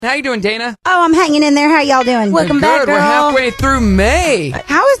How you doing, Dana? Oh, I'm hanging in there. How y'all doing? Welcome back, girl. We're halfway through May.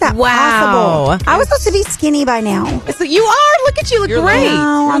 How is that possible? I was supposed to be skinny by now. So you are. Look at you. Look You're great.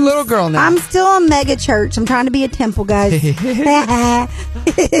 You're a little girl now. I'm still a mega church. I'm trying to be a temple, guys.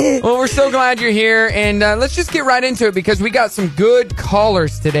 Well, we're so glad you're here, and let's just get right into it because we got some good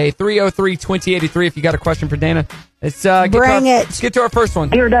callers today. 303-2083 if you got a question for Dana. Let's get to our first one.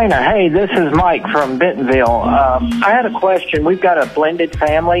 Dear Dana, hey, this is Mike from Bentonville. I had a question. We've got a blended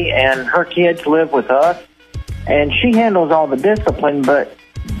family, and her kids live with us, and she handles all the discipline, but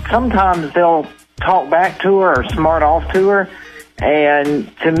sometimes they'll talk back to her or smart off to her,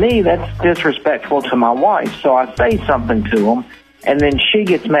 and to me, that's disrespectful to my wife. So I say something to them, and then she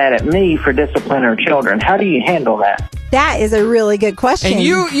gets mad at me for disciplining her children. How do you handle that? That is a really good question. And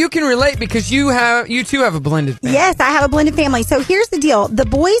you can relate because you too have a blended family. Yes, I have a blended family. So here's the deal. The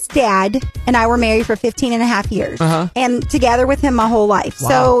boy's dad and I were married for 15 and a half years. And together with him my whole life. Wow.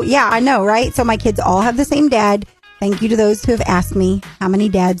 So, yeah, I know, right? So my kids all have the same dad. Thank you to those who have asked me how many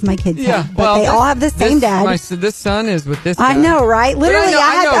dads my kids have. But they all have the same dad. This son is with this guy. I know, right? Literally,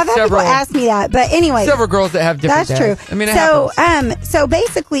 I've had people ask me that. But anyway. Several girls that have different dads. That's true. I mean, it happens. So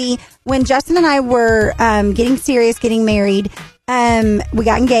basically, when Justin and I were getting serious, getting married, we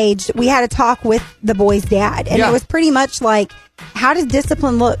got engaged, we had a talk with the boy's dad. And it was pretty much like, how does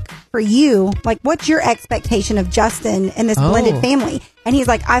discipline look for you? Like, what's your expectation of Justin and this blended family? And he's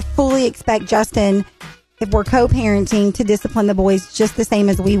like, I fully expect Justin, if we're co-parenting, to discipline the boys just the same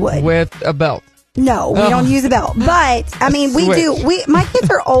as we would. With a belt. No, we don't use a belt. But, I mean, we do. My kids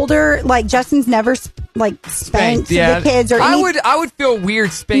are older. Like, Justin's never, spanked the kids. Or I would feel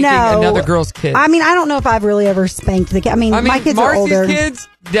weird spanking another girl's kid. I mean, I don't know if I've really ever spanked the kid. I mean, my kids are older. Marci's kids,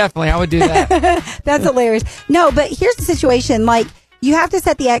 definitely, I would do that. That's hilarious. No, but here's the situation. Like, you have to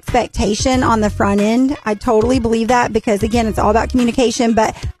set the expectation on the front end. I totally believe that because, again, it's all about communication.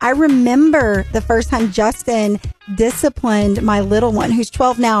 But I remember the first time Justin disciplined my little one, who's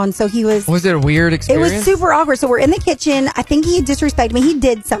 12 now. And so he was... Was it a weird experience? It was super awkward. So we're in the kitchen. I think he disrespected me. He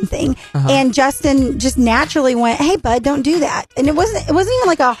did something. And Justin just naturally went, hey, bud, don't do that. And it wasn't even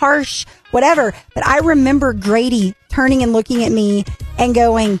like a harsh whatever. But I remember Grady turning and looking at me and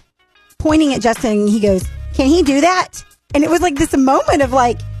going, pointing at Justin. And he goes, can he do that? And it was like this moment of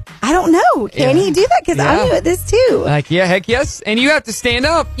like, I don't know. Can he do that? Because I'm new at this too. Like, yeah, heck yes. And you have to stand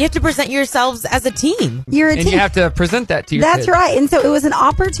up. You have to present yourselves as a team. You're a team. And you have to present that to your That's kids. right. And so it was an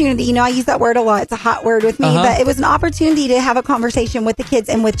opportunity. You know, I use that word a lot. It's a hot word with me. But it was an opportunity to have a conversation with the kids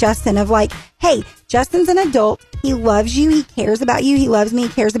and with Justin of like, hey, Justin's an adult. He loves you. He cares about you. He loves me. He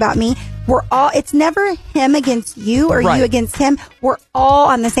cares about me. It's never him against you or you against him. We're all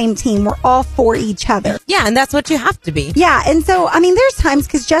on the same team. We're all for each other. Yeah, and that's what you have to be. Yeah, and so, I mean, there's times,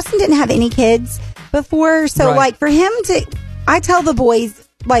 because Justin didn't have any kids before, so, like, for him to, I tell the boys,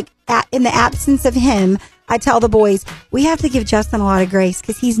 like, in the absence of him, I tell the boys, we have to give Justin a lot of grace,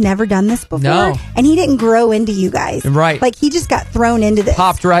 because he's never done this before, and he didn't grow into you guys. Right. Like, he just got thrown into this.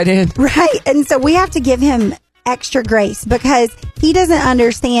 Popped right in. Right, and so we have to give him extra grace, because he doesn't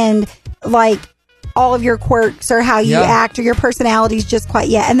understand, like, all of your quirks or how you act or your personalities just quite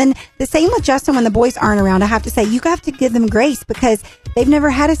yet. And then the same with Justin when the boys aren't around. I have to say, you have to give them grace because they've never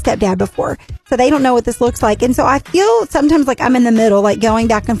had a stepdad before. So they don't know what this looks like. And so I feel sometimes like I'm in the middle, like going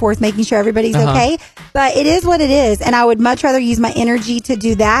back and forth, making sure everybody's okay. But it is what it is. And I would much rather use my energy to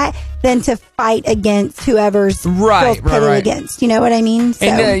do that than to fight against whoever's feels pitted against. You know what I mean? So,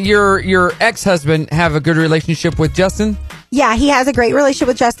 and your ex-husband have a good relationship with Justin? Yeah, he has a great relationship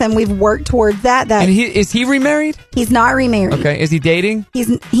with Justin. We've worked towards that. And is he remarried? He's not remarried. Okay. Is he dating?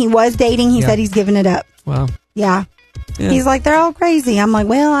 He was dating. He said he's given it up. Wow. Yeah. He's like, they're all crazy. I'm like,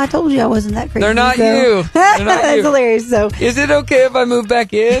 well, I told you I wasn't that crazy. They're not you. They're not That's you. hilarious. So, is it okay if I move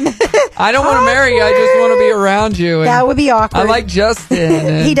back in? I don't want to marry you. I just want to be around you. That would be awkward. I like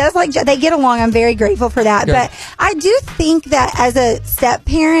Justin. He does like. They get along. I'm very grateful for that. Good. But I do think that as a step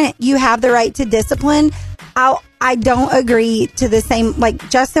parent, you have the right to discipline. I don't agree to the same, like,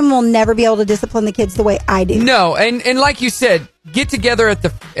 Justin will never be able to discipline the kids the way I do. No, and like you said, get together at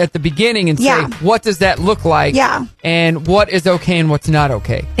the beginning and say, what does that look like? Yeah. And what is okay and what's not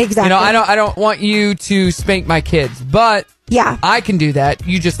okay. Exactly. You know, I don't want you to spank my kids, but I can do that.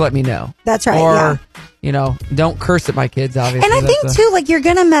 You just let me know. That's right. Or, you know, don't curse at my kids, obviously. And I think, too, like, you're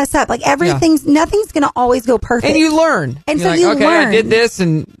going to mess up. Like, nothing's going to always go perfect. And you learn. And you're so like, you okay, learn. I did this,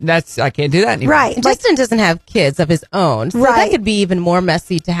 and I can't do that anymore. Right. Justin doesn't have kids of his own. So that could be even more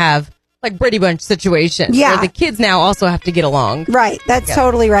messy to have like Brady Bunch situation. Yeah. Where the kids now also have to get along. Right. That's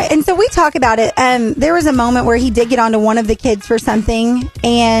totally right. And so we talk about it. There was a moment where he did get onto one of the kids for something,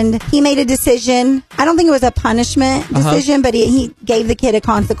 and he made a decision. I don't think it was a punishment decision, but he gave the kid a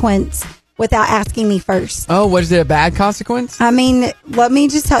consequence without asking me first. Oh, was it a bad consequence? I mean, let me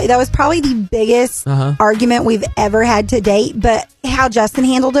just tell you, that was probably the biggest argument we've ever had to date. But how Justin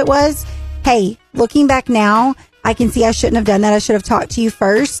handled it was, hey, looking back now, I can see I shouldn't have done that. I should have talked to you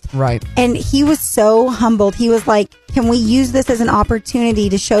first. Right. And he was so humbled. He was like, can we use this as an opportunity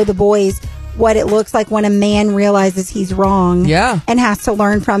to show the boys what it looks like when a man realizes he's wrong and has to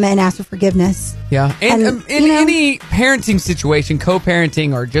learn from it and ask for forgiveness. Yeah. And in any parenting situation,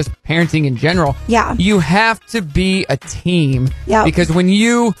 co-parenting or just parenting in general, you have to be a team. Yeah. Because when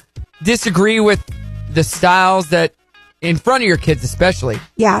you disagree with the styles that in front of your kids especially,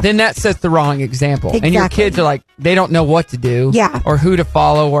 then that sets the wrong example. Exactly. And your kids are like, they don't know what to do or who to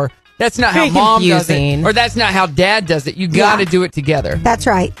follow, or that's not how mom does it, or that's not how dad does it. You got to do it together. That's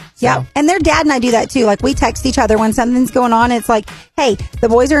right. So. Yeah. And their dad and I do that too. Like, we text each other when something's going on. It's like, hey, the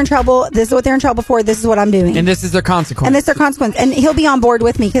boys are in trouble. This is what they're in trouble for. This is what I'm doing. And this is their consequence. And he'll be on board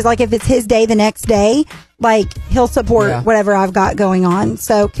with me because, like, if it's his day the next day, like, he'll support whatever I've got going on.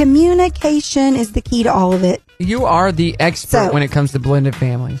 So communication is the key to all of it. You are the expert when it comes to blended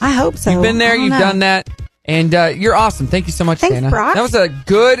families. I hope so. You've been there. You've done that. And you're awesome. Thank you so much, Thanks, Dana. Brock. That was a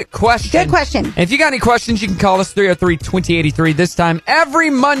good question. Good question. And if you got any questions, you can call us 303-2083 this time every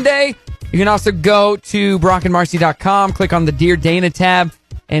Monday. You can also go to brockandmarcy.com, click on the Dear Dana tab,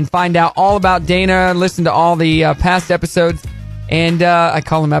 and find out all about Dana, listen to all the past episodes. And I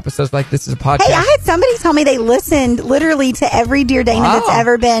call them episodes like this is a podcast. Hey, I had somebody tell me they listened literally to every Dear Dana that's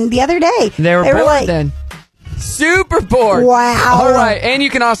ever been the other day. They were bored like, then. Super bored. Wow. All right. And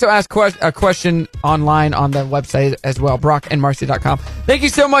you can also ask a question online on the website as well, brockandmarcy.com. Thank you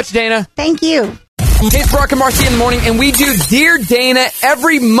so much, Dana. Thank you. Hey, it's Brock and Marcy in the morning, and we do Dear Dana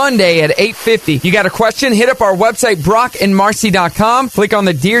every Monday at 8:50. You got a question? Hit up our website, brockandmarcy.com. Click on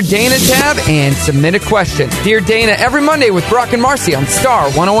the Dear Dana tab and submit a question. Dear Dana every Monday with Brock and Marcy on Star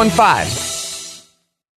 101.5.